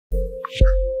Hello,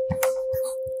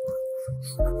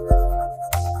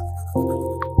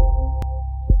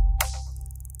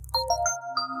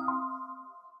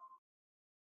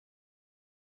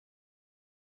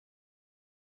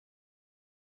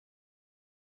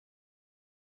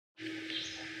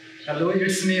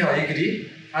 it's me Haigiri.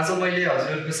 आज मैले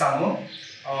हजुरहरुको सामु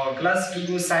क्लास 2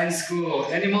 को साइन्स को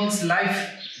एनिमल्स लाइफ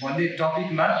भन्ने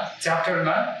टपिकमा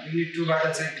च्याप्टरमा युनिट 2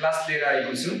 बाट चाहिँ क्लास लिएर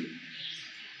आएको छु।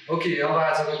 ओके, अब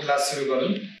आजको क्लास सुरु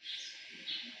गरौँ।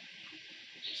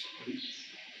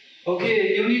 Okay,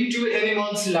 unit 2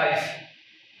 animals life.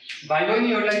 भाइ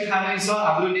बहिनीहरुलाई थाहा नै छ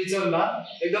हाम्रो नेचरमा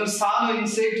एकदम सानो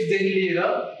इन्सेक्ट देखि लिएर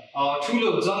ठूलो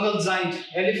जंगल जाइन्ट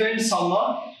एलिफेन्ट सम्म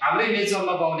हाम्रै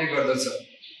नेचरमा पाउने गर्दछ।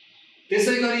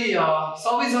 त्यसैगरी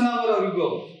सबै जनावरहरुको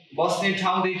बस्ने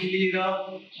ठाउँदेखि लिएर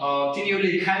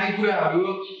तिनीहरूले खाने कुराहरु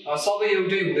सबै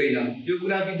एउटै हुँदैन। यो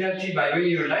कुरा विद्यार्थी भाइ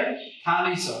बहिनीहरुलाई थाहा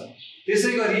नै छ।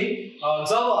 त्यसैगरी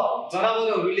जब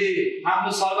जनावरहरुले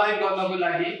आफ्नो सर्भाइभ गर्नको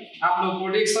लागि, आफ्नो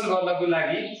प्रोटेक्सन गर्नको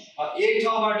लागि एक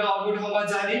ठाउँबाट अर्को ठाउँमा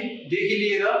जाने देखि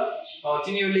लिएर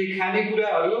तिनीहरूले खाने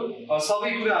कुराहरु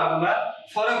सबै कुराहरुमा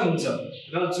फरक हुन्छ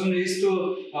र जुन यस्तो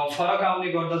फरक आउने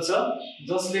गर्दछ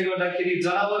जसले गर्दाखेरि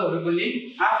जनावरहरु पनि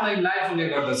आफ्नै लाइफ हुने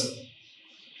गर्दछ।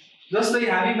 जस्तै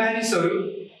हामी मानिसहरु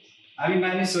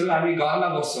हामी घरमा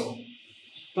बस्छौं,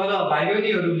 तर भाइ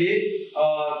बहिनीहरुले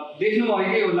देख्नु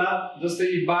भएकै होला जस्तै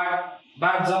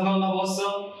बाघ जंगलमा बस्छ,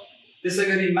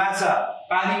 त्यसैगरी माछा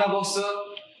पानीमा बस्छ,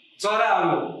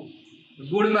 चराहरु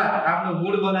गुडमा आफ्नो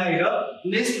गुड बनाएर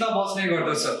नेस्टमा बस्ने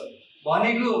गर्दछ।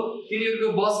 भनेको तिनीहरुको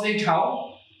बस्ने ठाउँ,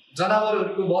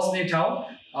 जनावरहरुको बस्ने ठाउँ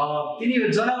तिनीहरु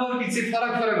जनावर पछि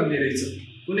फरक हुने रहेछ।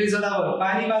 कुनै जनावर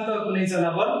पानीमा त कुनै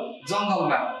जनावर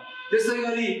जंगलमा।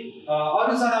 त्यसैगरी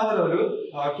अरु जनावरहरु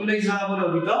कुनै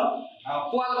जनावरहरु त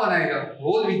प्वाल बनाएर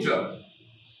होल भित्र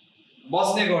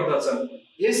बस्ने गर्दछन्।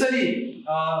 यसरी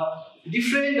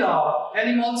डिफरेन्ट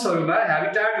एनिमल्सहरुमा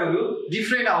ह्याबिटाटहरु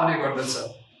डिफरेन्ट आउने गर्दछ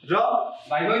र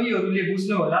भाइ बहिनीहरुले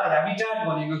बुझ्नु होला ह्याबिटाट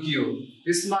भनेको के हो।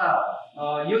 यसमा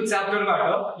यो च्याप्टरबाट,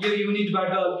 यो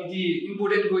युनिटबाट अलिकति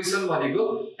इम्पोर्टेन्ट क्वेशन भनेको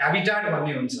ह्याबिटाट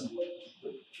भन्ने हुन्छ।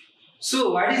 So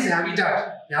what is ह्याबिटाट?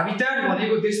 ह्याबिटाट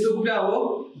भनेको त्यस्तो कुरा हो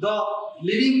the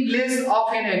living place of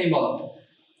an animal.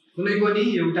 कुनै पनि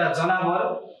एउटा जनावर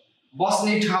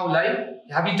बस्ने ठाउँलाई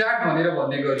ह्याबिटाट भनेर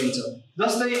भन्ने गरिन्छ।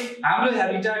 जस्तै हाम्रो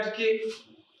ह्याबिटाट के?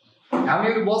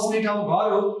 हामीहरु बस्ने ठाउँ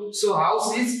घर हो, सो हाउस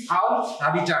इज आवर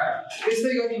ह्याबिटाट।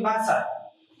 त्यसैगरी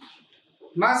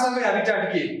माछाको ह्याबिटाट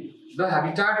के? The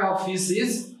ह्याबिटाट of fish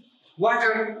is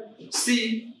water, C,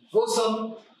 ocean.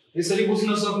 यसरी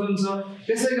बुझ्न सक्नुहुन्छ।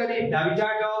 त्यसैगरी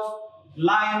ह्याबिटाट अफ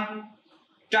लायन,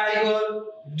 टाइगर,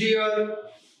 डियर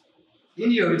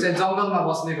यिनीहरु चाहिँ जंगलमा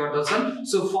बस्ने गर्दछन्।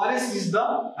 So forest is the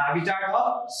ह्याबिटाट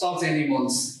of such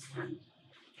animals.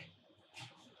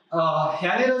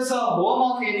 यहाँनिर छ होम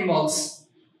अफ एनिमल्स।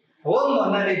 होम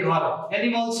भन्नाले घर,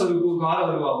 एनिमल्सहरुको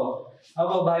घरहरु। अब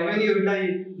भाइ बहिनीहरुलाई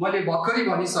मैले भर्खरै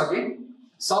भनिसके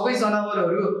सबै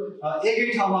जनावरहरु एकै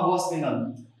ठाउँमा बस्दैनन्।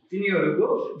 तिनीहरुको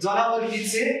जनावर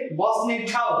पछि बस्ने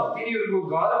ठाउँ, तिनीहरुको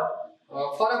घर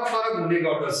फरक हुने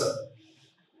गर्दछ।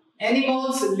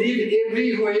 Animals leave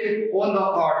everywhere on the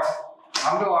earth.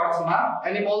 हाम्रो अर्थमा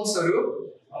एनिमल्सहरु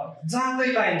जहाँतै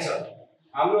पाइन्छ।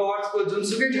 हाम्रो अर्थको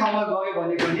जुनसुकै ठाउँमा गयो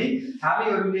भने पनि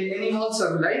हामीहरुले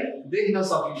एनिमल्सहरुलाई देख्न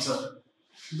सकिन्छ।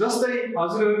 जस्तै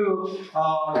हजुरहरु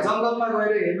जंगलमा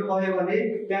गएर हेर्नु भयो भने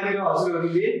त्यहाँनिर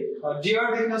हजुरहरुले डियर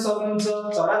देख्न सक्नुहुन्छ,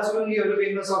 चराचुरुङ्गीहरु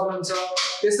देख्न सक्नुहुन्छ।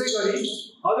 त्यसैगरी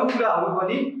अरु कुराहरु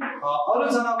पनि, अरु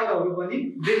जनावरहरु पनि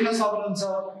देख्न सक्नुहुन्छ।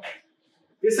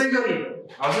 त्यसैगरी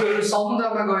हजुरहरु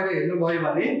समुद्रमा गएर हेर्नु भयो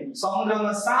भने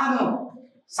समुद्रमा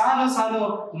सानो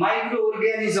माइक्रो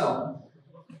अर्गानिजम,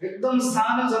 एकदम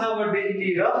सानो जनावरदेखि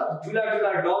लिएर ठूला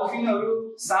डल्फिनहरु,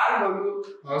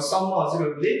 शार्कहरु सम्म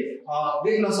हजुरहरुले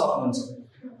देख्न सक्नुहुन्छ।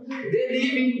 They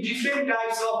live in different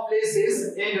types of places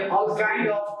and all kind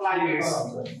of climates.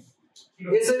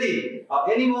 यसरी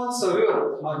एनिमल्सहरु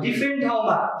डिफरेन्ट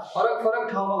ठाउँमा, फरक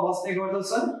ठाउँमा बस्ने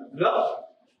गर्दछन् र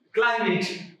क्लाइमेट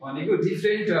भनेको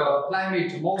डिफरेन्ट क्लाइमेट,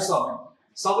 मौसम।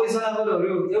 सबै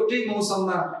जनावरहरु एउटै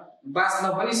मौसममा बाँच्न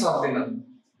पनि सक्दैनन्।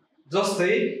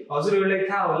 जस्तै हजुरहरुलाई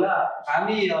थाहा होला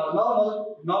हामी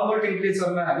नर्मल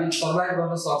टेम्परेचरमा हामी सर्भाइभ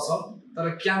गर्न सक्छौं, तर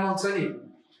क्यामल छ नि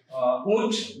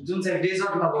ऊँट जुन चाहिँ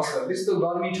डेजर्टमा बस्छ, त्यस्तो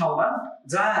गर्मी ठाउँमा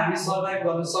जहाँ हामी सर्भाइभ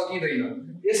गर्न सकिदैन।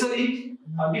 यसरी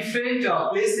डिफरेन्ट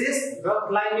प्लेसेस र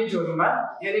क्लाइमेटहरुमा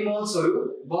एनिमल्सहरु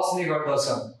बस्ने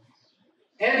गर्दछन्।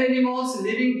 An animals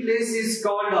living place is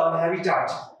called a ह्याबिटाट।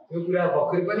 यो कुरा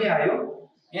भर्खरै पनि आयो।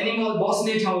 एनिमल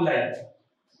बस्ने ठाउँलाई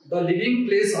the living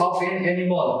place of an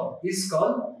animal is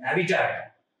called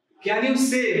habitat. Can you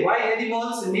say why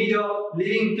animals need a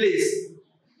living place?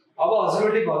 अब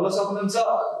हजुरले भन्न सक्नुहुन्छ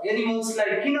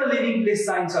एनिमल्सलाई किन लिभिङ प्लेस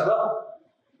चाहिन्छ र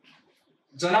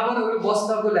जनावरहरू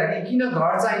बस्नको लागि किन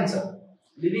घर चाहिन्छ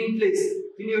लिभिङ प्लेस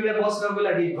तिनीहरूलाई बस्नको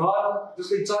लागि घर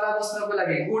जस्तै चरा बस्नको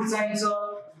लागि गुड चाहिन्छ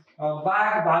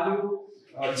बाघ भालु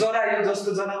जरायो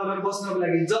जस्तो जनावरहरू बस्नको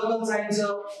लागि जङ्गल चाहिन्छ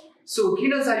सो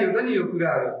किन चाहियो त नि यो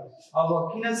कुराहरू अब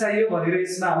किन चाहियो भनेर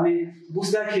यसमा हामीले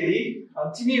बुझ्दाखेरि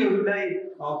तिनीहरूलाई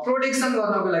प्रोटेक्सन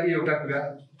गर्नको लागि एउटा कुरा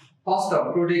फर्स्ट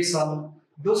प्रोटेक्सन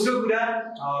दोस्रो कुरा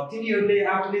तिनीहरूले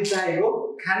आफूले चाहेको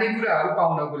खानेकुराहरू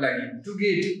पाउनको लागि to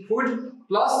get food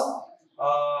plus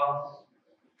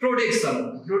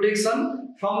protection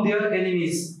from there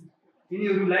enemies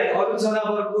तिनीहरूलाई अरू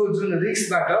जनावरको जुन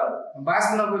रिस्कबाट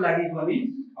बाँच्नको लागि पनि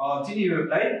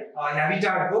तिनीहरूलाई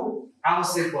ह्याबिटाटको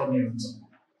आवश्यक पर्ने हुन्छ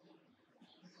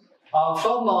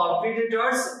from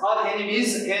predators or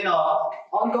enemies in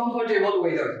uncomfortable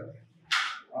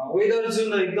weather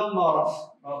जुन एकदम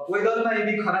वेदरमा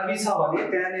यदि खराबी छ भने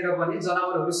त्यहाँनिर पनि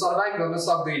जनावरहरू सर्भाइभ गर्न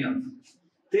सक्दैन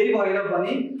त्यही भएर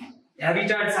पनि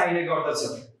ह्याबिटाट चाहिने गर्दछ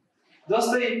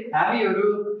जस्तै हामीहरू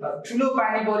ठुलो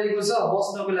पानी परेको छ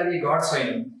बस्नको लागि घर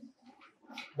छैन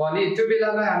भने त्यो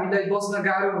बेलामा हामीलाई बस्न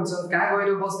गाह्रो हुन्छ कहाँ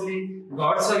गएर बस्ने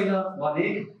घर छैन भने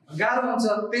गाह्रो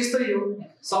हुन्छ त्यस्तै हो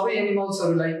सबै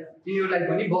एनिमल्सहरूलाई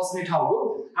तिनीहरूलाई पनि बस्ने ठाउँको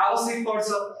आवश्यक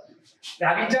पर्छ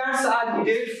Habitats are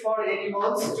needed for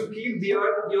animals to keep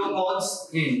their young ones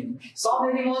in. Some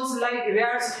animals like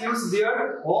rats use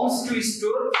their homes to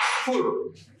store food.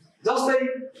 जस्तै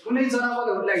कुनै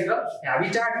जनावरहरूलाई त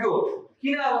ह्याबिटाटको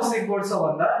किन आवश्यक पर्छ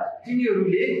भन्दा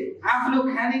तिनीहरूले आफ्नो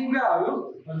खानेकुराहरू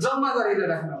जम्मा गरेर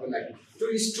राख्नको लागि टु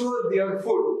स्टोर देयर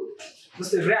फुड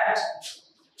जस्तै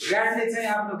ऱ्याटले चाहिँ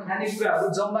आफ्नो खानेकुराहरू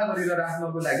जम्मा गरेर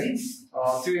राख्नको लागि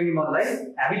त्यो एनिमललाई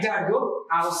ह्याबिटाटको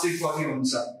आवश्यक पर्ने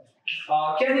हुन्छ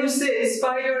Can you say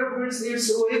spider builds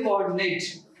its web or net?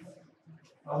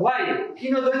 Why?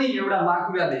 किन त नि एउटा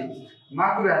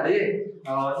माकुराले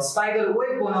स्पाइडर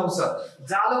वेब बनाउँछ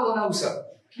जालो बनाउँछ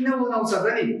किन बनाउँछ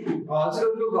त नि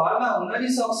हजुरहरुको घरमा हुन नि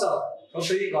सक्छ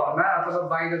कसै घरमा अथवा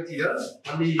बाहिरतिर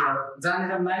अलि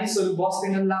जानेर मानिसहरु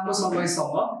बस्दैनन् लामो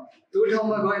समयसम्म त्यो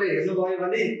ठाउँमा गएर हेर्नु भयो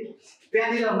भने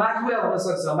त्यहाँनिर माकुरा हुन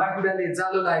सक्छ माकुराले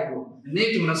जालो लागेको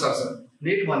नेट हुन सक्छ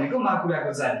नेट भनेको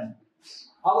माकुराको जाली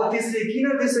अब त्यसले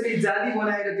किन त्यसरी जाली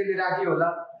बनाएर त्यसले राख्यो होला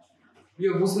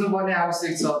यो बुझ्नुपर्ने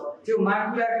आवश्यक छ त्यो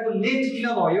माकुराको नेट किन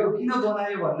भयो किन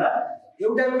बनायो भन्दा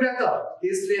एउटा कुरा त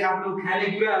त्यसले आफ्नो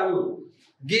खानेकुराहरू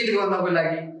गेट गर्नको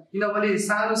लागि किनभने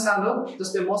सानो सानो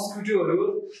जस्तै मस्किटोहरू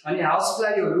अनि हाउस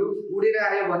फ्लाइहरू उडेर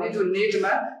आयो भने त्यो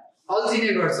नेटमा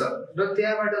अल्झिने गर्छ र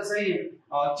त्यहाँबाट चाहिँ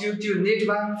त्यो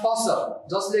नेटमा फस्छ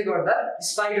जसले गर्दा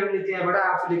स्पाइडरले त्यहाँबाट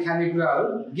आफूले खानेकुराहरू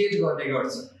गेट गर्ने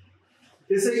गर्छ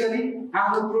त्यसैगरी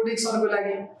आफ्नो प्रोटेक्सनको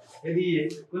लागि यदि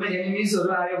कुनै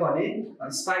एनिमिजहरू आयो भने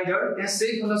स्पाइडर त्यहाँ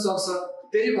सेफ हुन सक्छ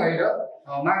त्यही भएर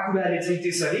माकुराले चाहिँ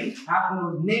त्यसरी आफ्नो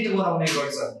नेट बनाउने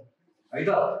गर्छ है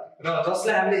त र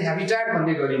जसलाई हामीले ह्याबिटाट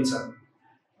भन्ने गरिन्छ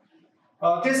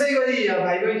त्यसैगरी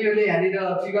भाइ बहिनीहरूले यहाँनिर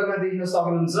फिगरमा देख्न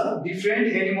सक्नुहुन्छ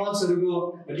डिफरेन्ट एनिमल्सहरूको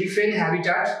डिफरेन्ट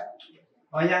ह्याबिटाट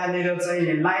यहाँनिर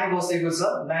चाहिँ लाइन बसेको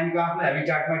छ लाइनको आफ्नो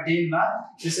ह्याबिटाटमा डेनमा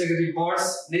त्यसैगरी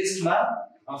बर्ड्स नेस्टमा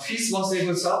फिश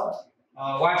बसेको छ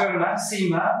वाटरमा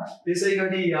सीमा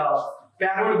त्यसैगरी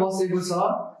प्यारोट बसेको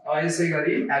छ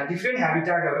यसैगरी डिफरेन्ट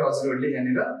ह्याबिटाटहरू हजुरहरूले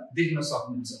यहाँनिर देख्न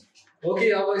सक्नुहुन्छ ओके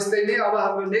अब यस्तै नै अब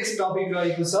हाम्रो नेक्स्ट टपिक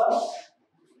रहेको छ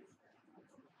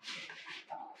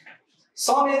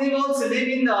some animals live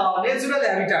in natural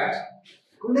ह्याबिटाट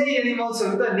कुनै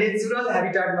एनिमल्सहरू त नेचुरल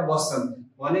ह्याबिटाटमा बस्छन्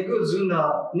भनेको जुन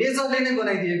नेचरले नै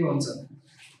बनाइदिएको हुन्छ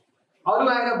अरु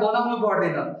आएर बनाउनु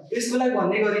पर्दैन यसलाई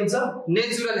भन्ने गरिन्छ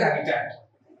नेचुरल ह्याबिटाट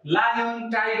लायन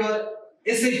टाइगर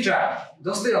एसेट्रा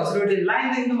जस्तै हजुरहरूले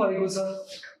लाइन देख्नु भएको छ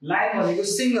लाइन भनेको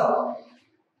सिंह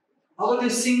अब त्यो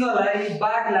सिंहलाई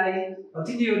बाघलाई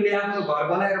तिनीहरूले आफ्नो घर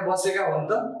बनाएर बसेका हुन्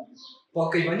त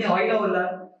पक्कै पनि होइन होला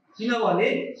किनभने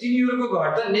तिनीहरूको घर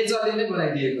त नेचरले नै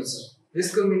बनाइदिएको छ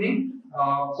यसको मिनिङ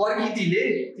प्रकृतिले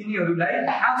तिनीहरूलाई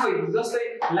आफै जस्तै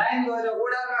लाइन गएर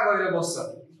ओडारमा गएर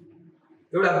बस्छ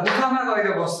एउटा गुफामा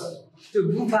गएर बस्छ त्यो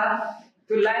गुफा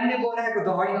त्यो लाइनले बनाएको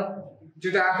त होइन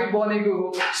त्यो त आफै बनेको हो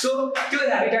सो त्यो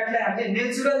ह्याबिटाटलाई हामीले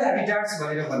नेचुरल ह्याबिटाट्स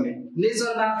भनेर भन्ने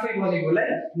नेचरमा आफै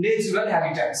बनेकोलाई नेचुरल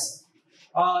ह्याबिटाट्स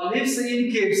lives in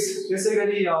caves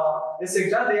त्यसैगरी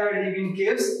etc they are live in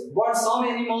caves but some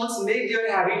animals make their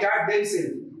habitat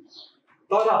themselves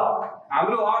तर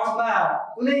हाम्रो अर्थमा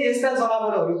कुनै यस्ता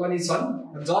जनावरहरू पनि छन्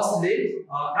जसले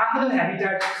आफ्नो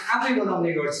ह्याबिटाट आफै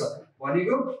बनाउने गर्छ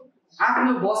भनेको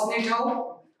आफ्नो बस्ने ठाउँ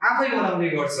आफै बनाउने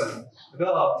गर्छन्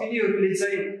र तिनीहरूले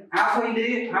चाहिँ आफैले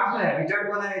आफ्नो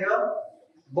ह्याबिटाट बनाएर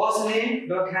बस्ने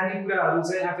र खानेकुराहरू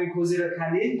चाहिँ आफै खोजेर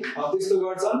खाने त्यस्तो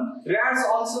गर्छन्। Rats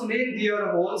also make their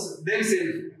holes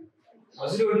themselves.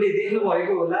 हजुरहरूले देख्नु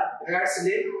भएको होला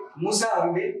र्याट्सले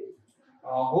मुसाहरूले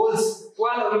होल्स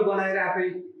प्वालहरू बनाएर आफै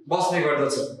बस्ने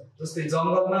गर्दछ। जस्तै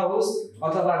जंगलमा होस्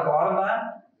अथवा घरमा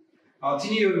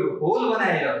तिनीहरू होल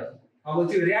बनाएर अब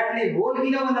त्यो र्याटले होल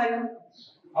किन बनायो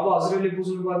अब हजुरहरूले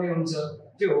बुझ्नु पर्ने हुन्छ।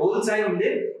 त्यो होल चाहिँ उनले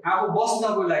आफू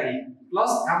बस्नको लागि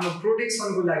प्लस आफ्नो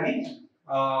प्रोटेक्सनको लागि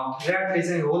र्याटले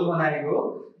चाहिँ होल बनाएको हो।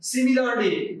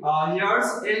 Similarly, hairs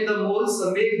and the moles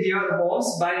make their homes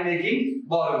by making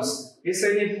burrows.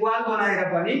 यसैले प्वाल बनाएर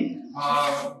पनि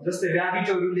जस्तै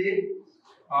र्याबिटहरूले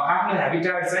आफ्नो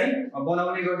ह्याबिटाट चाहिँ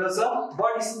बनाउने गर्दछ।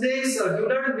 But snakes do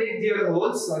not make their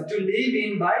holes to live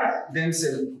in by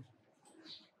themselves.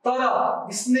 तर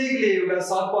स्नेकले एउटा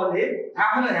सर्पले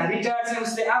आफ्नो ह्याबिटाट चाहिँ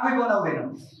उसले आफै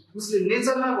बनाउँदैन। उसले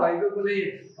नेचरमा भएको कुनै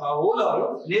होलहरू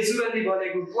नेचुरली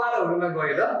बनेको प्वालहरूमा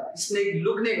गएर स्नेक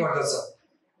लुक्ने गर्दछ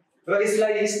र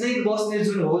यसलाई स्नेक बस्ने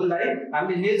जुन होललाई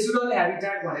हामीले नेचुरल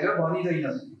ह्याबिटाट भनेर भनिदैन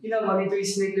किनभने त्यो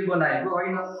स्नेकले बनाएको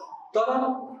होइन। तर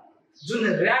जुन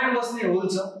र्याट बस्ने होल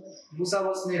छ मुसा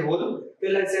बस्ने होल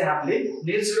त्यसलाई चाहिँ हामीले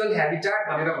नेचुरल ह्याबिटाट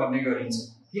भनेर भन्ने गरिन्छ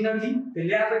किनकि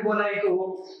त्यसले आफै बनाएको हो।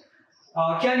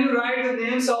 Can you write the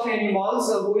names of animals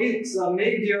which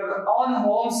make their own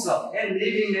homes and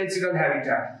live in natural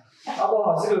habitat? अब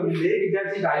हजुरहरूले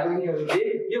विद्यार्थी भाइ बहिनीहरूले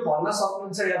यो भन्न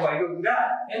सक्नुहुन्छ यहाँ भएको कुरा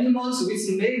animals which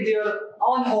make their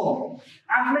own home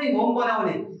आफ्नै होम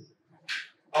बनाउने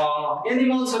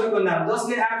एनिमल्सहरुको नाम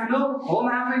जसले आफ्नो होम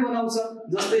आफै बनाउँछ।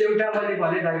 जस्तै एउटा मैले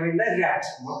भने भाइ बहिनीलाई र्याट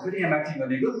भर्खरै यहाँ माथि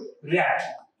भनेको र्याट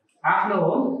आफ्नो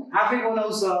होम आफै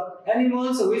बनाउँछ।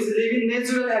 Animals which live in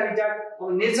natural habitat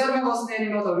अब नेचरमा बस्ने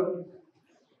एनिमलहरु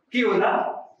के होला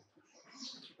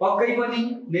पक्कै पनि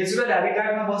नेचुरल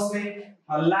ह्याबिटाटमा बस्ने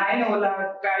लायन होला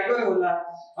टाइगर होला।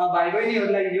 भाइ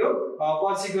बहिनीहरुलाई यो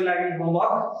पछिको लागि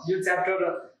होमवर्क यो च्याप्टर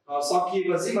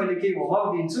सकिएपछि मैले के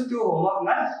होमवर्क दिन्छु त्यो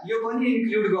होमवर्कमा यो पनि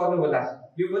इन्क्लुड गर्नु होला।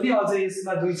 यो पनि अझै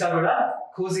यसमा दुई चार वटा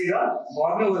खोजेर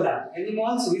भर्नु होला।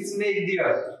 Animals which make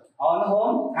their own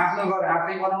home आफ्नो घर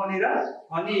आफै बनाउने र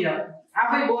अनि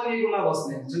आफै बनेकोमा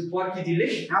बस्ने जुन प्रकृतिले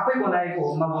आफै बनाएको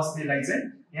होममा बस्नेलाई चाहिँ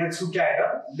यहाँ छुट्याएर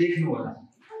लेख्नु होला।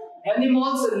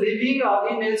 Animals living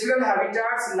in natural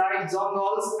habitats like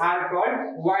jungles are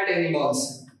called wild animals.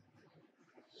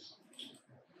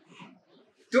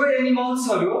 त्यो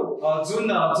एनिमल्सहरु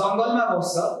जुन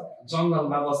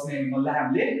जंगलमा बस्ने एनिमललाई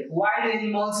हामीले वाइल्ड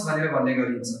एनिमल्स भनेर भन्ने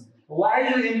गरिन्छ।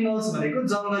 वाइल्ड एनिमल्स भनेको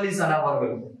जंगली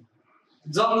जनावरहरु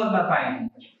जंगलमा पाइने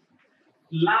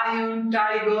lion,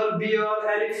 tiger, bear,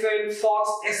 elephant,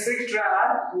 fox, etc.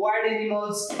 are wild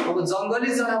animals. अब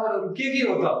जंगली जनावरहरु के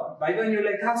हो त भाइ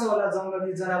बहिनीहरुलाई थाहा छ होला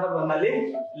जंगली जनावर भन्नाले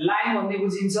लायन भन्ने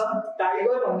बुझिन्छ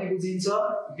टाइगर भन्ने बुझिन्छ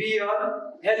बियर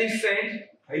एलिफेन्ट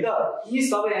है त यी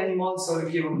सबै एनिमल्सहरु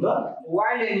के हुन् त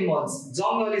वाइल्ड एनिमल्स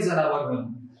जंगली जनावर हुन्।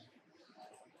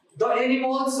 The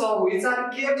animals which are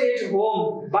kept at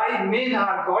home by men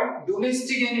are called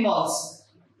domestic animals.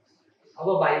 अब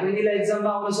भाइ बहिनीलाई एक्जाममा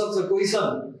आउन सक्छ question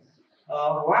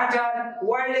what are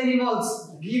wild animals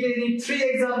give any 3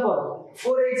 example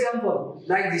 4 example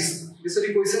like this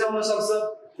यसरी क्वेशन आउन सक्छ।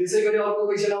 त्यसैगरी अर्को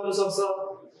क्वेशन आउन सक्छ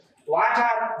what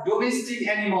are domestic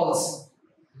animals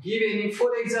give any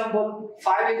 4 example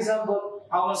 5 example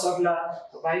आउन सक्ला।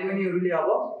 भाइ बहिनीहरुले अब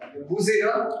बुझेर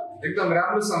एकदम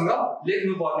राम्रोसँग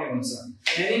लेख्नु पर्ने हुन्छ।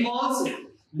 Animals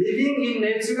living in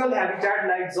natural habitat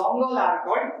like jungle are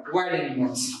called wild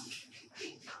animals.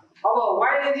 अब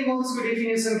वाइल्ड एनिमल्स को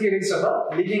डेफिनेसन के रहेछ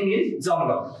त लिभिङ इन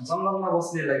जंगल जंगलमा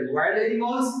बस्नेलाई वाइल्ड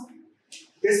एनिमल्स।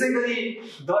 त्यसैगरी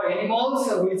the animals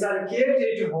which are kept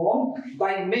at home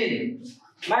by main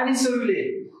मानिसहरुले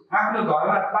आफ्नो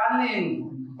घरमा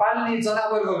पाल्ने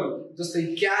जनावरहरु जस्तै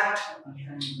क्याट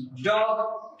डग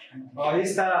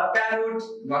यस्ता प्यारोट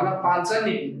घरमा पाल्छ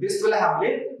नि त्यसलाई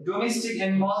हामीले डोमेस्टिक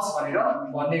एनिमल्स भनेर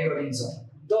भन्ने गरिन्छ।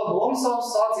 The homes of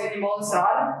such animals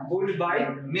are built by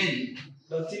main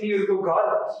र तिनीहरुको घर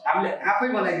हामीले आफै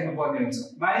बनाइदिनु पर्ने हुन्छ।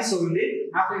 मानिसहरुले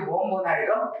आफै होम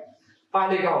बनाएर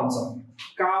पालेका हुन्छन्।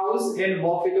 Cows and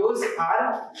buffaloes are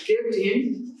kept in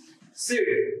shed.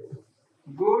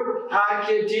 Goats are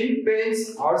kept in pens.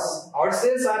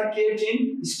 Horses are kept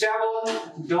in stable.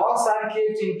 Dogs are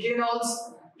kept in kennels.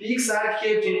 Pigs are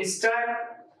kept in stalls.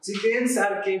 Chickens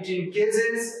are kept in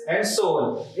cages and so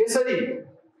on. यसरी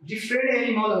different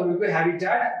एनिमलहरुको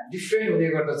ह्याबिटाट different हुने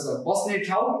गर्दछ। बस्ने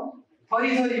ठाउँ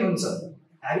थरी हुन्छ।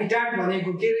 ह्याबिटाट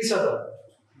भनेको के रहेछ त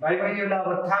भाइ बहिनीहरुलाई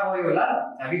अब थाहा भयो होला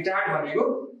ह्याबिटाट भनेको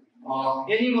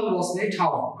एनिमल बस्ने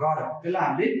ठाउँ घर त्यसलाई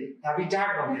हामीले ह्याबिटाट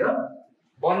भनेर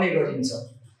भन्ने गरिन्छ।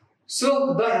 So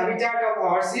the ह्याबिटाट of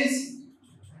horse is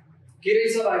के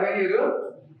रहेछ भाइ बहिनीहरु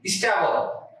स्ट्याबल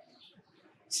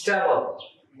स्ट्याबल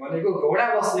भनेको घोडा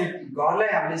बस्ने घरलाई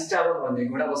हामीले स्ट्याबल भन्ने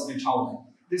घोडा बस्ने ठाउँलाई।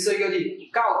 त्यसैगरी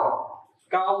काउ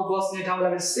काउ बस्ने ठाउँलाई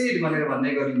हामीले सेड भनेर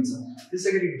भन्ने गरिन्छ।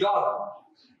 त्यसैगरी डग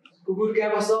कुकुर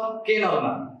कहाँ बस्छ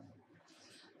केनलमा।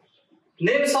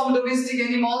 Name some domestic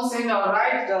animals and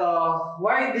write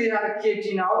why they are kept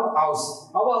in our house.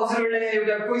 अब हजुरहरुलाई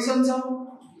एउटा क्वेशन छ,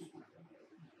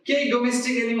 केही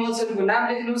डोमेस्टिक एनिमल्सहरुको नाम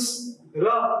लेख्नुस् र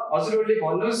हजुरहरुले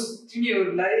भन्नुस्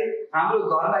तिनीहरुलाई हाम्रो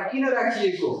घरमा किन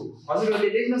राखिएको। हजुरहरुले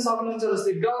लेख्न सक्नुहुन्छ,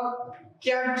 जस्तै डग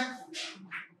क्याट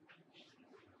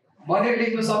भनेर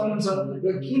लेख्न सक्नुहुन्छ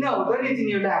र किन हो त नि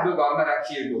तिनीहरुलाई हाम्रो घरमा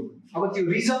राखिएको। अब त्यो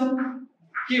रिजन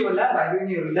के होला भाइ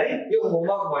बहिनीहरुलाई यो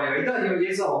होमवर्क भयो है त। यो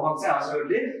एज अ होमवर्क चाहिँ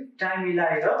हजुरहरुले टाइम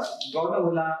मिलाएर गर्नु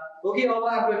होला। ओके, अब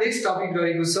हाम्रो नेक्स्ट टपिक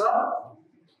रहेको छ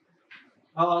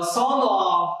some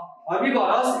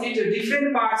herbivores eat different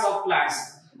parts of plants.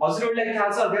 हजुरहरुलाई थाहा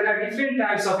छ there are different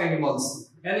types of animals.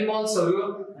 एनिमल्सहरु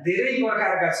धेरै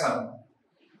प्रकारका छन्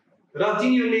र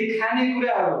तिनीहरुले खाने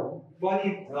कुराहरु पनि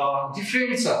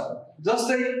डिफरेन्ट छ।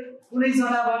 जस्तै कुनै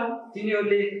जनावर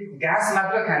तिनीहरुले घाँस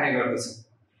मात्र खाने गर्दछ,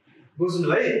 बुझ्नु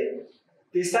है।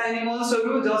 त्यस्ता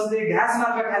एनिमल्सहरु जसले घाँस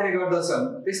मात्र खाने गर्दछन्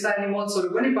त्यस्ता एनिमल्सहरु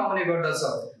पनि पाउने गर्दछ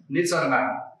नेचरमा।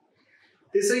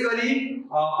 त्यसैगरी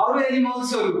अरु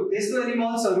एनिमल्सहरु त्यस्तो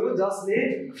एनिमल्सहरु जसले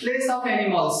फ्लेश अफ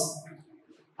एनिमल्स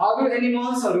अरु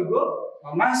एनिमल्सहरुको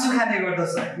मासु खाने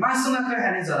गर्दछ। मासु मात्र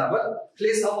खाने जनावर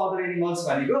फ्लेश अफ अदर एनिमल्स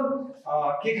भनेको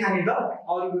के खाने त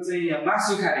अरुको चाहिँ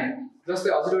मासु खाने। जस्तै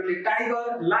हजुरहरुले टाइगर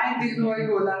लायन देख्नु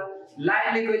भएको होला।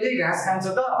 लायनले कहिले घाँस खान्छ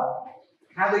त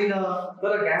खाँदैन,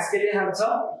 तर घाँस केले खान्छ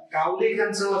काउले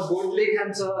खान्छ, गोठले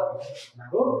खान्छ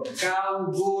हो। काउ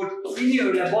गोठ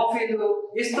तिनीहरुलाई बफेलो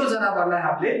यस्तो जनावरलाई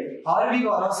हामीले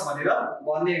हर्बिभोरस भनेर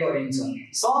भन्ने गरिन्छ।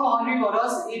 Some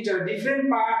हर्बिभोरस it different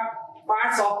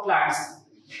parts of plants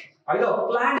है त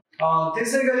प्लान्ट।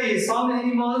 त्यसैगरी some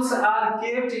animals are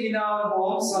kept in our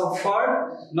homes for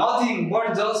nothing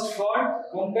but just for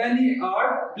company or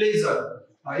pleasure.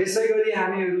 यसैगरी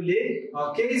हामीहरुले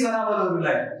केही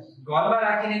जनावरहरुलाई घरमा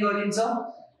राखिने गरिन्छ,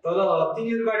 तर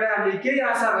तिनीहरुबाट हामीले केही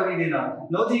आशा गरिदैन।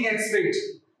 Nothing expect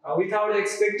without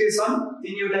expectation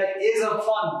तिनीहरुलाई as a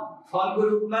फनको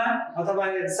रूपमा अथवा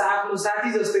आफ्नो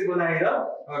साथी जस्तै बनाएर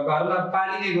घरमा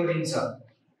पालिने गरिन्छ।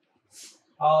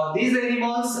 These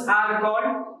animals are called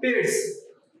pets.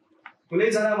 कुनै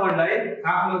जनावरलाई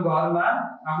आफ्नो घरमा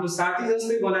आफ्नो साथी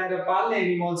जस्तै बनाएर पाल्ने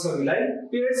एनिमल्सहरुलाई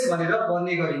पेट्स भनेर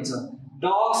भन्ने गरिन्छ।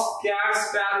 Dogs, cats,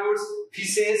 parrots,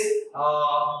 fishes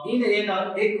in an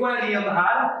aquarium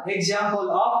are example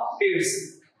of pets.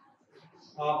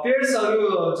 पेट्सहरु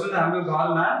जुन हाम्रो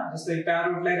घरमा जस्तै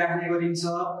प्यारोटलाई राख्ने गरिन्छ,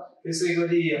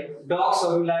 त्यसैगरी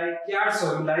डग्सहरुलाई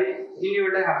क्याट्सहरुलाई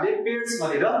यिनीहरुलाई हामीले पेट्स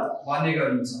भनेर भन्ने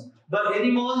गरिन्छ। The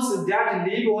animals that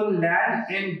live on land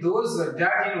and those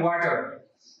that in water.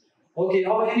 Okay,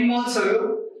 अब एनिमल्सहरु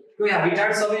को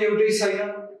ह्याबिटेट सबै एउटै छैन।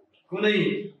 कुनै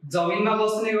जमिनमा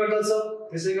बस्ने गर्दछ,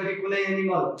 त्यसैगरी कुनै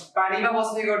एनिमल पानीमा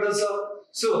बस्ने गर्दछ।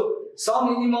 So some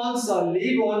animals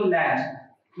live on land.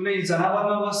 कुनै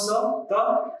जनावरमा बस्छ त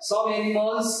some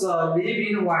animals live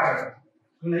in water.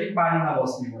 कुनै पानीमा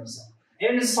बस्ने गर्छ।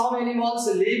 And some animals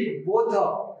live both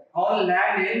on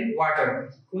land and water.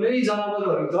 कुनै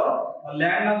जनावरहरु त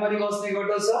ल्यान्डमा पनि बस्ने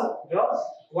गर्दछ र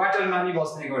वाटरमा पनि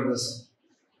बस्ने गर्दछ।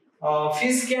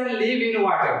 Fish can live in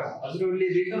water. हजुरहरुले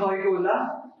देख्नु भएको होला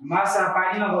माछा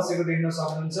पानीमा बसेको देख्न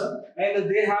सक्नुहुन्छ। And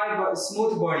they have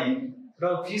smooth body र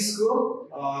फिशको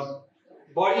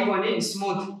बडी पनि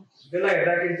स्मूथ। त्यसलाई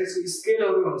हेर्दाखेरि त्यसको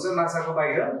स्केलहरु हुन्छ माछाको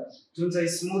बाहिर जुन चाहिँ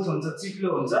स्मूथ हुन्छ, चिप्लो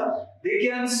हुन्छ। They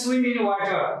can swim in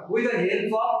water with the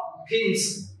help of fins.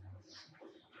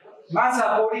 माछा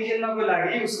पौडी खेल्नको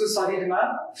लागि उसको शरीरमा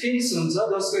फिन्स हुन्छ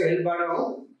जसको हेल्पबाट हो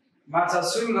माछा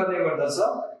स्विम गर्ने गर्दछ।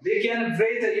 They can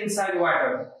breath inside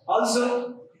water. Also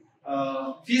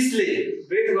फिशले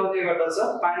breath गर्ने गर्दछ,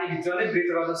 पानी भित्र नै ब्रेथ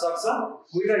गर्न सक्छ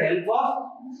with the help of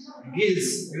gills.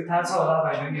 यो थाहा छ होला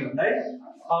भाइ बहिनीहरुलाई।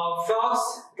 फ्रग्स,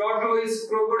 tortoise,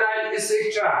 crocodile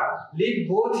etcetera leave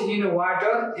both in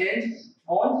water and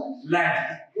on land.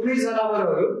 कुनै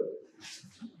जनावरहरु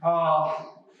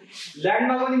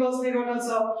ल्यान्डमा पनि बस्ने गर्दछ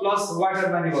प्लस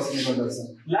वाटरमा पनि बस्ने गर्दछ।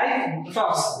 लाइक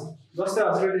फ्रग्स जस्तै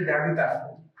हजुरले ध्यान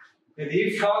यदि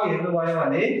फ्रग हेर्नुभयो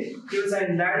भने त्यो चाहिँ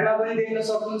ल्यान्डमा पनि देख्न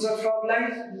सक्नुहुन्छ फ्रगलाई,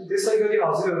 त्यसैगरी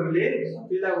हजुरहरूले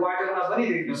त्यसलाई वाटरमा पनि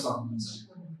देख्न सक्नुहुन्छ।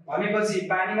 भनेपछि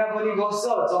पानीमा पनि बस्छ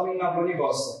जमिनमा पनि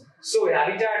बस्छ। सो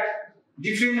ह्याबिटेट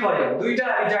डिफरेन्ट भयो, दुईटा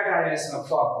ह्याबिटेट आयो यसमा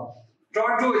फ्रगको।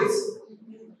 टर्टोइज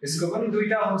यसको पनि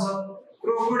दुईटा हुन्छ।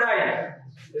 क्रोकोडाइल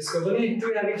यसको पनि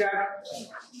दुई ह्याबिटेट।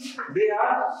 They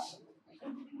are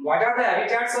what are the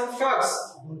habitats of frogs?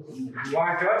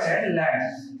 Water and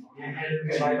land.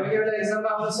 भाइ बहिनीहरुलाई एक्जाममा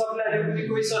आउन सक्ला यो पनि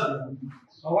question.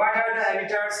 What are the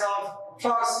habitats of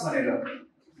frogs भनेर?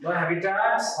 The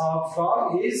habitats of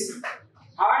frog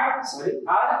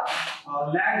are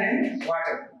land and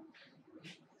water.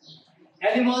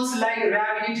 Animals like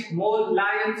rabbit, mole,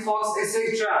 lion, fox,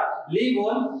 etc. live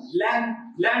on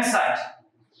land side.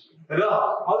 र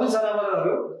अरु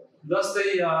जनावरहरु जस्तै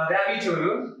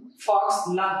र्याबिटहरु, fox,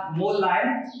 मोल, लायन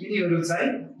यिनीहरु चाहिँ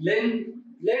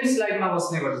ल्यान्डस्लाइडमा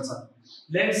बस्ने गर्दछ।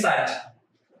 ल्यान्डसाइड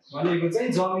भनेको चाहिँ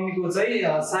जमिनको चाहिँ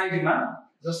साइडमा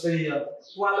जस्तै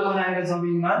वाल बनाएर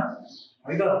जमिनमा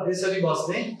है त त्यसरी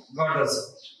बस्ने गर्दछ।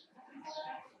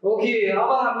 ओके,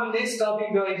 अब हाम्रो नेक्स्ट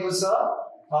टपिक रहेको छ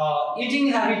इटिङ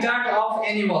ह्याबिटाट अफ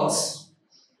एनिमल्स।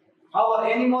 अब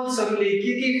एनिमल्सहरुले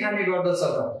के खाने गर्दछ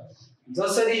त?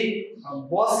 जसरी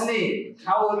बस्ने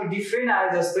ठाउँहरु डिफरेन्ट आए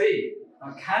जस्तै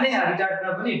खाने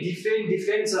ह्याबिटाटमा पनि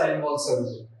डिफरेन्ट छ एनिमल्सहरु।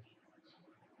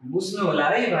 बुझ्नु होला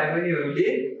है भाइ बहिनीहरुले,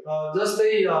 जस्तै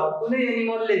कुनै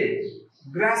एनिमलले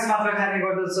ग्रास मात्र खाने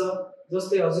गर्दछ,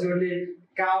 जस्तै हजुरहरुले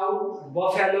काउ,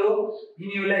 बफेलो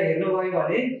यिनीहरुलाई हेर्नुभयो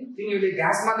भने तिनीहरुले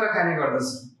घाँस मात्र खाने गर्दछ।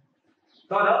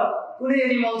 तर कुनै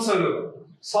एनिमल्सहरु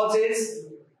सच एज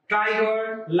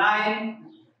टाइगर, लायन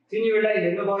तिनीहरुलाई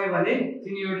हेर्नुभयो भने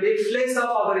तिनीहरुले फ्लेश अफ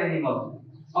अदर एनिमल,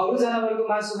 अरु जनावरको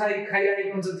मासु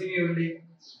खाइरहेको हुन्छ तिनीहरुले।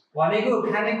 भनेको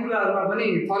खानेकुराहरुमा पनि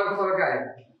फरक आयो।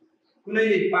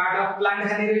 कुनैले पार्ट अफ प्लान्ट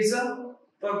खाने रहेछ,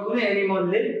 तर कुनै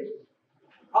एनिमलले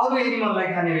अरु एनिमललाई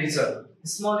खाने रहेछ,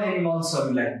 स्मल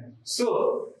एनिमल्सहरुलाई। सो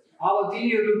अब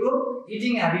तिनीहरुको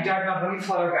इटिङ ह्याबिटाटमा पनि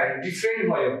फरक आयो, डिफरेन्ट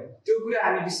भयो। त्यो कुरा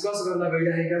हामी डिस्कस गर्न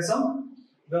गइरहेका छौं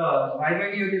र भाइ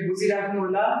बहिनीहरुले बुझिराख्नु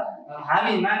होला।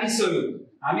 हामी मानिसहरु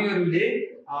हामीहरुले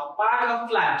पार्ट अफ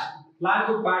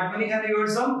प्लान्टको पार्ट पनि खाने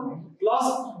गर्छौं, plus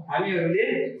हामीहरुले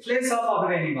flash of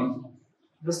other animal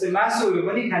जस्तै मासुहरु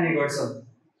पनि खाने गर्छौं।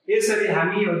 यसरी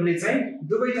हामीहरुले चाहिँ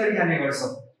दुवै थरी खाने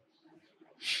गर्छौं।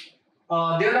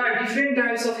 There are different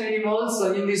types of animals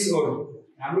in this world.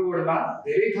 हाम्रो वर्ल्डमा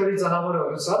धेरै थरी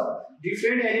जनावरहरु छ।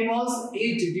 Different animals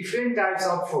eat different types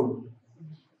of food.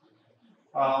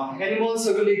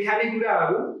 एनिमल्सहरुले खाने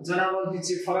कुराहरु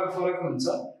जनावरपछि फरक हुन्छ।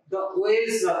 The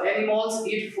ways animals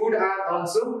eat food are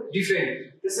also different.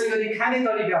 त्यसैगरी खाने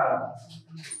तरिकाहरु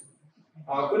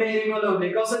कुनै एनिमलहरुले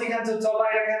कसरी खान्छ,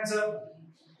 चबाएर खान्छ,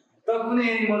 तर कुनै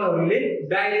एनिमलहरुले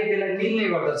डाइरेक्ट त्यसलाई निल्ने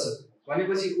गर्दछ।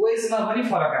 भनेपछि वेजमा पनि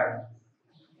फरक आयो।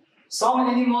 Some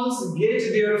animals get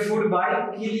their food by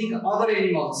killing other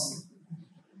animals.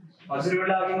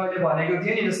 हजुरहरुलाई अघि मैले भनेको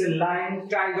थिएँ नि, जस्तै लायन,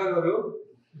 टाइगरहरु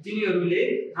तिनीहरुले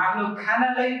आफ्नो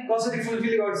खानालाई कसरी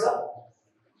फुलफिल गर्छ,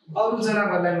 अरु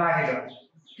जनावरलाई मारेर,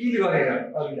 किल गरेर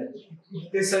अरूलाई,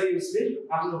 त्यसरी उसले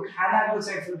आफ्नो खानाको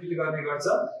चाहिँ फुलफिल गर्ने गर्छ।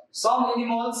 Some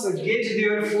animals get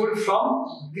their food from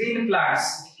green plants.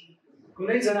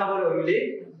 कुनै जनावरहरुले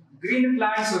ग्रीन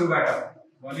प्लान्ट्सहरुबाट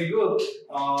भनेको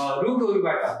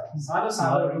रुखहरुबाट, सानो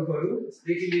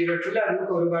रुखहरुदेखि लिएर ठूला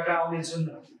रुखहरुबाट आउने जुन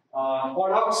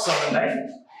प्रोडक्ट्सहरुलाई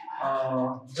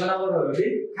जनावरहरुले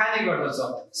खाने गर्दछ।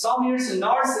 Some eat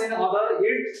nuts and other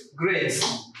eat grains.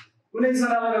 कुनै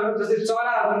जनावरहरु जस्तै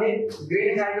चराहरुले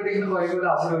ग्रेन खाएको देख्नु भएको होला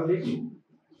हजुरहरुले।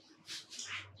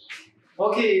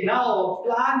 Okay, now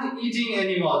plant eating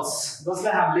animals,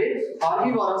 जसलाई हामीले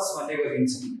हर्बिभोरस भन्ने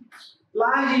गरिन्छ।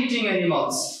 प्लान्ट इटिङ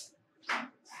एनिमल्स,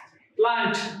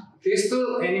 प्लान्ट त्यस्तो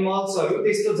एनिमल्सहरु,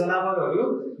 त्यस्तो जनावरहरु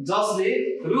जसले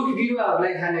रुख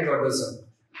बिरुवाहरुलाई खाने गर्दछ।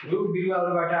 रुख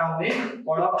बिरुवाहरुबाट आउने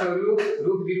प्रोडक्टहरु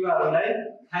रुख बिरुवाहरुलाई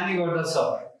खाने गर्दछ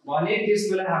भने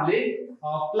त्यसलाई हामीले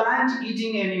प्लान्ट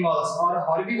इटिङ एनिमल्स अर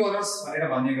हर्बिभोरस भनेर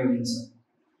भन्ने गरिन्छ।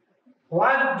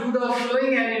 What do the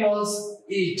following animals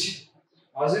eat?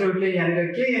 हजुरहरुले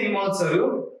यहाँनिर के एनिमल्सहरु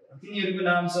तिनीहरुको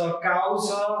नाम छ, काउ छ,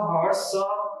 हर्स छ,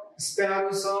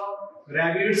 स्प्यारो छ,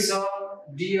 र्याबिट छ,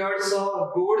 डियर छ,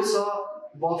 गोड छ,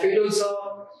 बफेलो छ।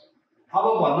 अब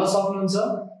भन्न सक्नुहुन्छ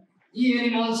यी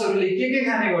एनिमल्सहरुले के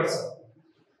खाने गर्छ?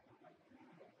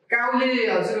 काउले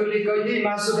हजुरहरुले कहिले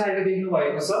मासु खाएको देख्नु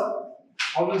भएको छ?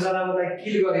 अरु जनावरलाई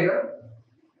किल गरेर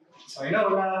छैन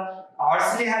होला।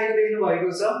 हर्सले खाएको देख्नु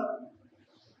भएको छ?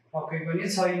 पक्कै पनि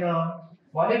छैन।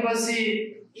 भनेपछि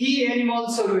यी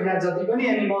एनिमल्सहरु, यहाँ जति पनि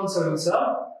एनिमल्सहरु छ,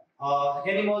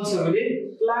 एनिमल्सहरुले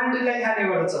प्लान्टलाई खाने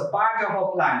गर्दछ, पार्ट अफ अ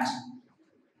प्लान्ट।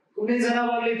 कुनै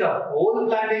जनावरले त होल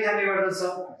प्लान्टै खाने गर्दछ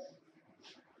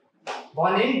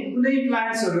भने कुनै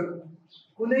प्लान्ट्सहरु,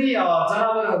 कुनै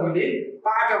जनावरहरुले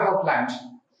पार्ट अफ अ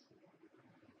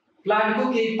प्लान्टको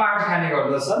केही पार्ट खाने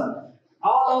गर्दछन्।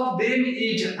 All of them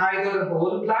eat either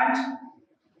whole plant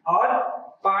or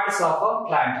parts of a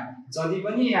plant. जति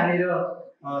पनि यहाँनिर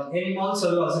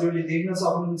एनिमल्सहरु हजुरहरुले देख्न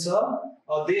सक्नुहुन्छ,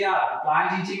 they are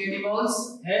plant eating animals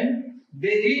and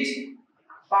they eat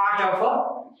part of a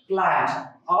plant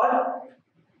or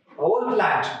whole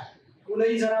plant. कुनै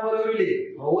जनावरहरूले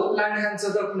होल प्लान्ट खान्छ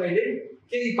त कुनैले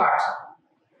केही पार्ट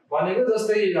भनेको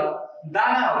जस्तै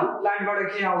दानाहरू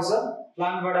प्लान्टबाट के आउँछ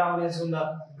प्लान्टबाट आउने जुन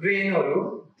ग्रेनहरू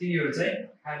तिनीहरू चाहिँ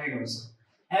खाने गर्छ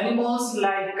animals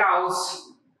like cows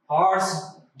horse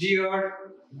dear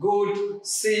goat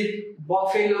sheep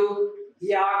buffalo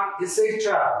yak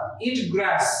etc eat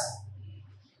grass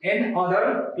and other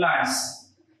plants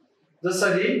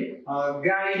जसरी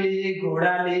गाईले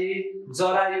घोडाले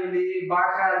जरायुले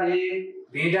बाख्राले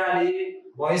भेडाले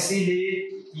भैँसीले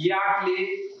याकले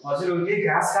हजुरहरूले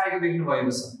घाँस खाएको देख्नु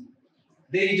भएको छ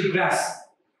they eat grass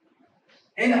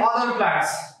and other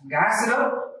plants घाँस र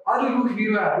अरू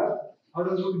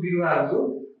रुख बिरुवाहरूको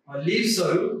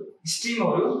लिभ्सहरू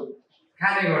स्टिमहरू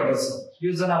खाने गर्दछ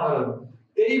यो जनावरहरू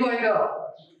त्यही भएर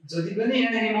जति पनि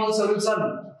एनिमल्सहरू छन्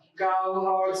काउ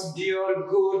हर्स डियर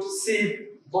गोट सिप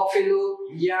बफेलो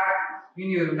याक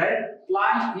यिनीहरूलाई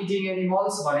प्लान्ट इटिङ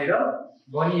एनिमल्स भनेर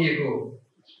भनिएको हो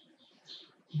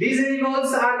These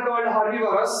animals are called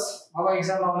herbivores. अब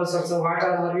एक्जाम आउन सक्छ what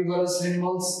are herbivorous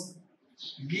animals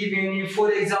give any for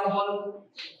example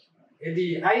यदि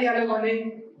आइहाल्यो भने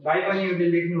भाइ बहिनीहरूले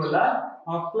लेख्नु होला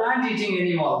प्लान्ट इटिङ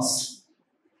एनिमल्स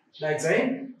लाई चाहिँ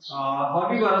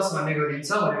herbivores भन्ने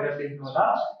गरिन्छ भनेर लेख्नु होला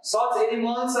such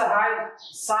animals have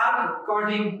sharp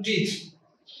cutting teeth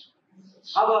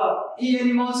अब यी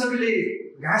एनिमल्सहरूले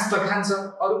घाँस त खान्छ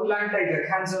अरू प्लान्टलाई त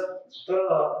खान्छ तर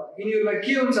यिनीहरूलाई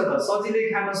के हुन्छ त सजिलै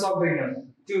खान सक्दैन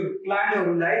त्यो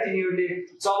प्लान्टहरूलाई तिनीहरूले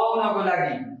चबाउनको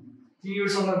लागि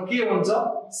तिनीहरूसँग के हुन्छ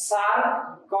शार्प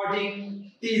कटिङ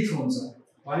टिथ हुन्छ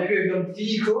भनेको एकदम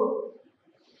तीखो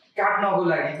काट्नको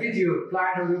लागि के त्यो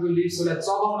प्लान्टहरूको लिभ्सलाई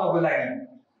चबाउनको लागि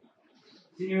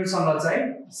तिनीहरूसँग चाहिँ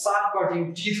शार्प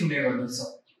कटिङ टिथ हुने गर्दछ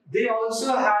They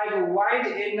also have wide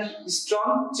and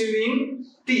strong chewing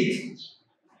teeth.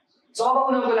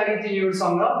 चबाउनको लागि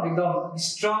तिनीहरूसँग एकदम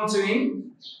स्ट्रङ चुइङ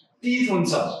टिथ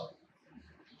हुन्छ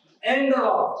and the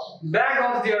back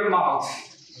of their mouth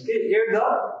okay at the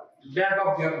back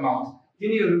of their mouth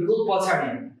तिनीहरूको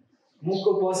पछाडी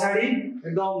मुखको पछाडी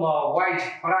एकदम व्हाइट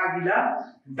फराकिला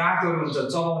दाँतहरू हुन्छ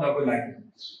चबाउनको लागि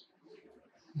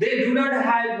They do not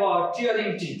have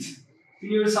tearing teeth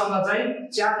तिनीहरूसँग चाहिँ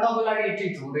च्यात्नको लागि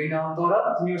टिथ हुँदैन तर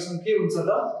तिनीहरूसँग के हुन्छ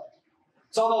त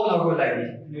चबाउनको लागि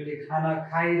तिनीहरूले खाना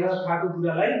खाएर खाएको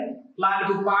कुरालाई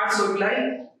प्लान्टको पार्ट्सहरूलाई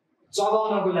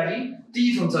चबाउनको लागि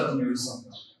टिथ हुन्छ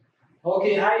तिनीहरूसँग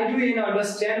okay I do in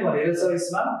understand भनेर छ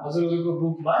यसमा हजुरहरूको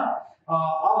बुकमा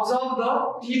observe the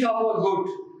teeth of a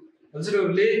goat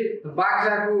हजुरहरूले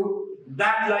बाख्राको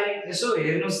दाँतलाई यसो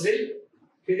हेर्नुस् रे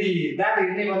फेरि दाँत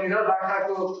हेर्ने भनेर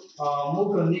बाख्राको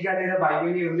मुख निकालेर भाइ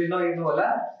बहिनीहरूले नहेर्नु होला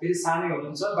फेरि सानै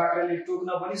हुनुहुन्छ बाख्राले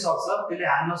टोक्न पनि सक्छ त्यसले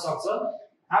हान्न सक्छ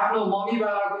आफ्नो मम्मी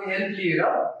बाबाको हेल्प लिएर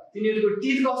तिनीहरूको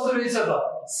टिथ कस्तो रहेछ त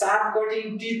शार्प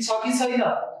कटिङ टिथ छ कि छैन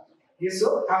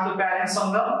यसो आफ्नो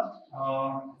प्यारेन्ट्ससँग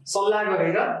सल्लाह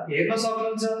गरेर हेर्न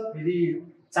सक्नुहुन्छ यदि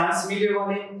चान्स मिल्यो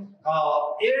भने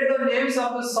add the names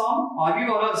of the some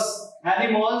हर्बिभोरस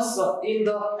animals in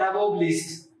the above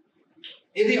list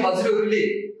यदि हजुरहरूले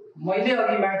मैले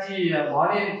अघि माथि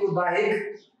भनेको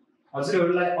बाहेक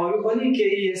हजुरहरूलाई अरू पनि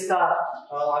केही यस्ता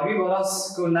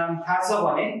हर्बिभोरसको नाम थाहा छ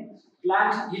भने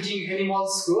प्लान्ट इटिङ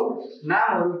एनिमल्सको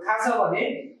नामहरू थाहा छ भने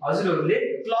हजुरहरूले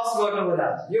प्लस गर्नु होला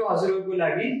यो हजुरहरूको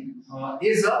लागि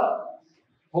इज अ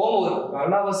होमवर्क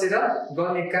घरमा बसेर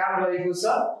गर्ने काम रहेको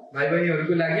छ भाइ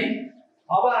बहिनीहरूको लागि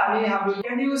अब हामी हाम्रो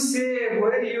can you say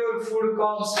where your food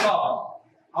comes from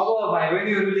अब भाइ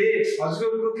बहिनीहरूले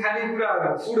हजुरहरूको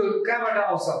खानेकुराहरू फुडहरू कहाँबाट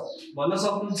आउँछ भन्न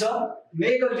सक्नुहुन्छ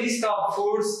make a list of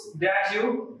foods that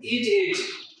you it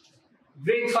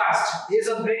breakfast is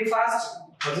a breakfast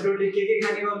हजुरहरूले के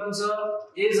खाने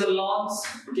गर्नुहुन्छ एज अ लन्च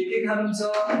के खानुहुन्छ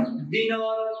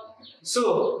dinner so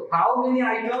how many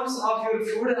items of your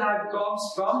food have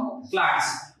comes from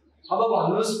plants अब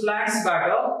भन्नुस् प्लान्ट्सबाट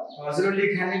हजुरहरूले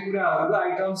खाने कुराहरू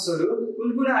आइटम्सहरू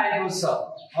कुन आएको छ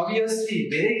अभियसली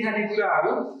धेरै खाने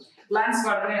कुराहरू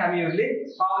प्लान्ट्सबाट नै हामीहरूले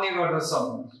पाउने गर्दछौं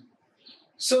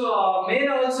So main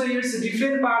also eats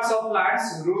different parts of plants,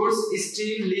 roots,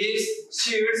 stem, leaves,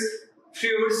 seeds,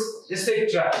 fruits,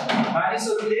 etc.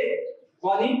 मानिसहरूले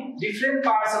पनि different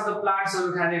parts of the plants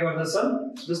हरु खाने गर्दछन्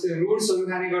जस्तै roots हरु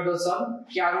खाने गर्दछन्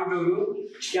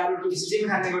क्यारोट स्टेम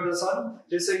खाने गर्दछन्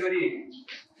त्यसैगरी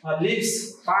leaves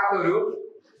पातहरु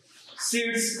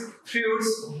seeds, fruits,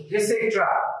 etc.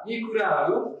 यी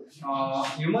कुराहरु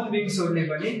ह्युमन बीइङ्सहरुले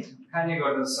पनि खाने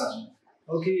गर्दछन्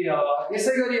ओके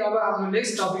यसैगरी अब हाम्रो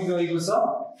नेक्स्ट टपिक रहेको छ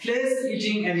flash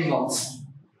eating animals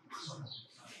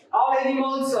All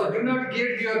animals do not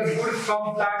get their food from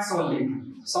plants only.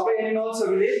 सबै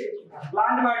एनिमल्सहरुले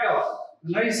प्लान्टबाट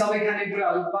नै सबै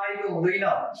खानेकुराहरू पाएको हुँदैन।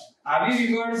 Have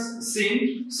you ever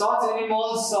seen such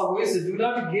animals which do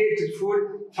not get food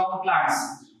from plants?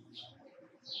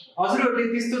 हजुरहरूले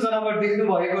त्यस्तो जनावर देख्नु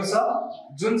भएको छ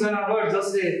जुन जनावर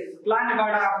जसले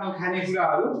प्लान्टबाट आफ्नो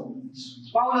खानेकुराहरू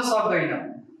पाउन सक्दैन।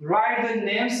 Write the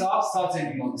names of such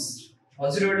animals.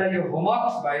 हजुरहरूलाई यो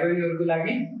होमवर्क भाइ बहिनीहरूको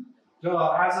लागि र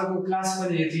आजको क्लास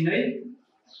पनि यति नै।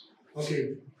 Okay,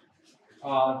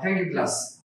 thank you class.